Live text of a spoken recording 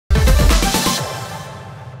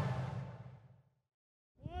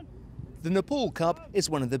The Nepal Cup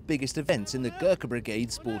is one of the biggest events in the Gurkha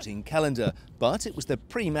Brigade sporting calendar, but it was the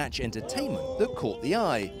pre-match entertainment that caught the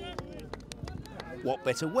eye. What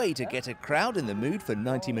better way to get a crowd in the mood for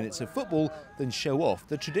 90 minutes of football than show off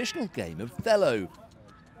the traditional game of thello?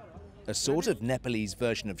 A sort of Nepalese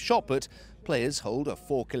version of shot put, players hold a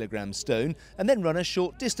 4-kilogram stone and then run a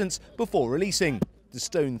short distance before releasing. The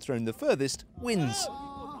stone thrown the furthest wins.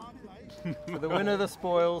 For the winner, the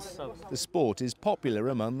spoils. The sport is popular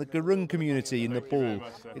among the Gurkha community in Nepal.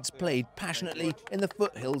 It's played passionately in the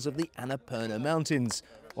foothills of the Annapurna Mountains.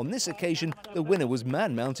 On this occasion, the winner was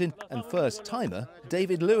Man Mountain and first-timer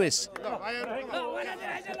David Lewis.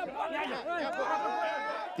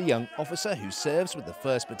 The young officer who serves with the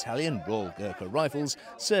 1st Battalion Royal Gurkha Rifles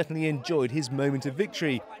certainly enjoyed his moment of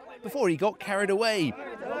victory before he got carried away.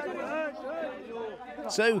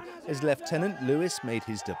 So, as Lieutenant Lewis made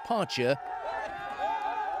his departure,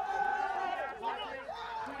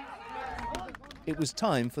 it was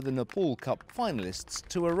time for the Nepal Cup finalists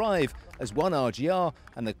to arrive as one RGR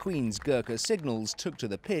and the Queen's Gurkha Signals took to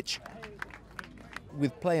the pitch.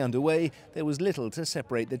 With play underway, there was little to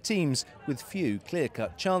separate the teams, with few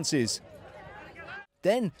clear-cut chances.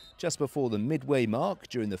 Then, just before the midway mark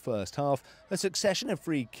during the first half, a succession of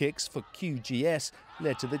free kicks for QGS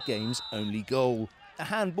led to the game's only goal. A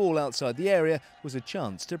handball outside the area was a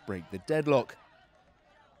chance to break the deadlock.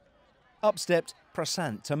 Up stepped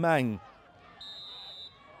Prasant Tamang.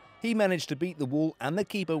 He managed to beat the wall and the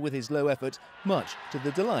keeper with his low effort, much to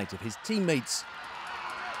the delight of his teammates.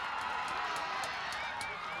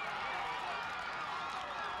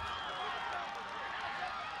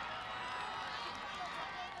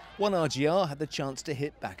 One RGR had the chance to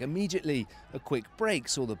hit back immediately. A quick break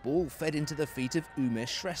saw the ball fed into the feet of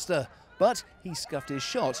Umesh Shrestha, but he scuffed his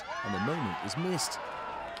shot and the moment was missed.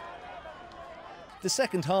 The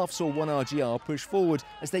second half saw one RGR push forward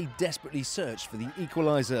as they desperately searched for the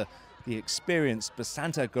equaliser. The experienced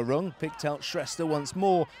Basanta Gurung picked out Shrestha once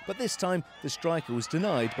more, but this time the striker was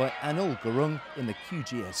denied by Anil Gurung in the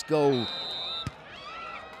QGS goal.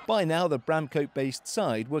 By now, the Bramcote-based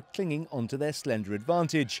side were clinging onto their slender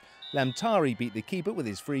advantage. Lamtari beat the keeper with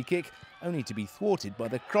his free kick, only to be thwarted by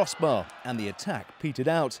the crossbar, and the attack petered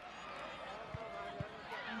out.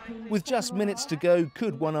 With just minutes to go,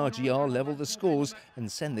 could one RGR level the scores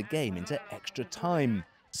and send the game into extra time?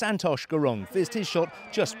 Santosh Gurung fizzed his shot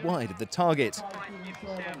just wide of the target.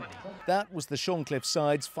 That was the Shorncliffe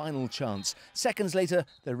side's final chance. Seconds later,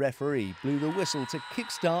 the referee blew the whistle to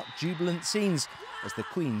kickstart jubilant scenes as the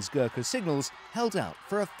Queen's Gurkha Signals held out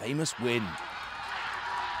for a famous win.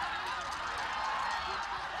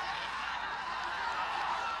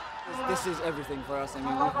 This is everything for us. I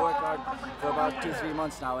mean, we've worked hard for about 2-3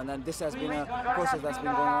 months now, and then this has been a process that's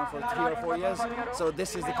been going on for 3 or 4 years. So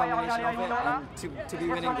this is the culmination of it, and to be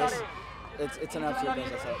winning this, it's an absolute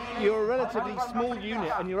pleasure. You're a relatively small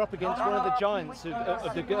unit, and you're up against one of the giants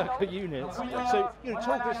of the Gurkha units. So,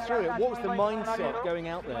 talk us through it. What was the mindset going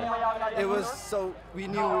out there? It was, so we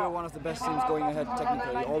knew we were one of the best teams going ahead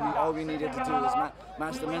technically. All we needed to do was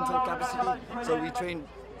match the mental capacity. So we trained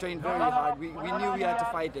very hard. We knew we had to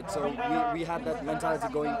fight it, so we had that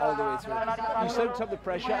mentality going all the way through. You soaked up the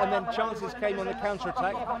pressure, and then chances came on the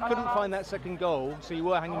counter-attack. Couldn't find that second goal, so you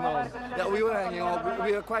were hanging on. Yeah, we were hanging on.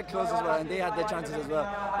 We were quite close as well, and they had their chances as well.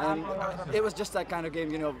 And it was just that kind of game,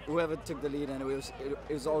 whoever took the lead, and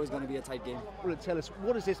it was always going to be a tight game. Well, tell us,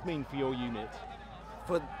 what does this mean for your unit?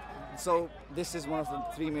 So this is one of the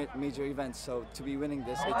 3 major events. So to be winning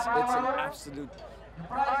this, it's an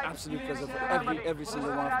absolute pleasure for every single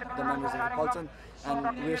one of the members of the Polton,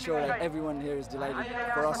 and we're sure that everyone here is delighted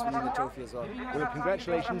for us winning the trophy as well. Well,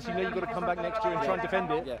 congratulations. You know you've got to come back next year and try and defend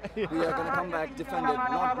it. Yeah, we are going to come back, defend it,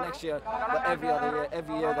 not next year, but every other year,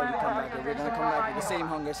 every year that we come back. We're going to come back with the same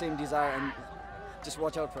hunger, same desire, and just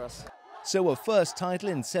watch out for us. So a first title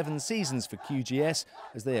in 7 seasons for QGS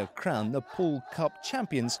as they have crowned the Nepal Cup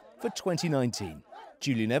champions for 2019.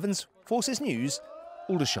 Julian Evans, Forces News,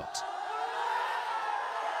 Aldershot.